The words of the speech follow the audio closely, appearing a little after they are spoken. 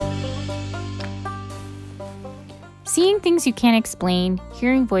Seeing things you can't explain,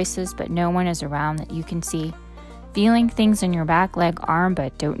 hearing voices but no one is around that you can see, feeling things in your back, leg, arm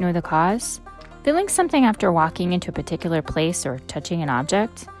but don't know the cause, feeling something after walking into a particular place or touching an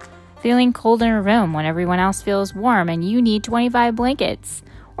object, feeling cold in a room when everyone else feels warm and you need 25 blankets,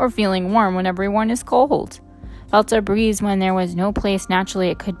 or feeling warm when everyone is cold, felt a breeze when there was no place naturally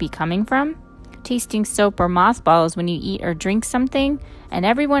it could be coming from, tasting soap or mothballs when you eat or drink something and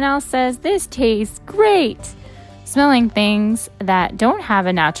everyone else says, "This tastes great," smelling things that don't have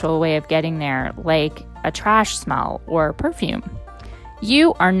a natural way of getting there, like a trash smell or perfume.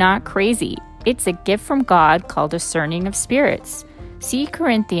 You are not crazy. It's a gift from God called discerning of spirits. See 1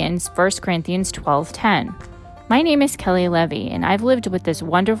 Corinthians 12:10. My name is Kelly Levy, and I've lived with this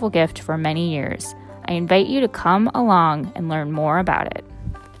wonderful gift for many years. I invite you to come along and learn more about it.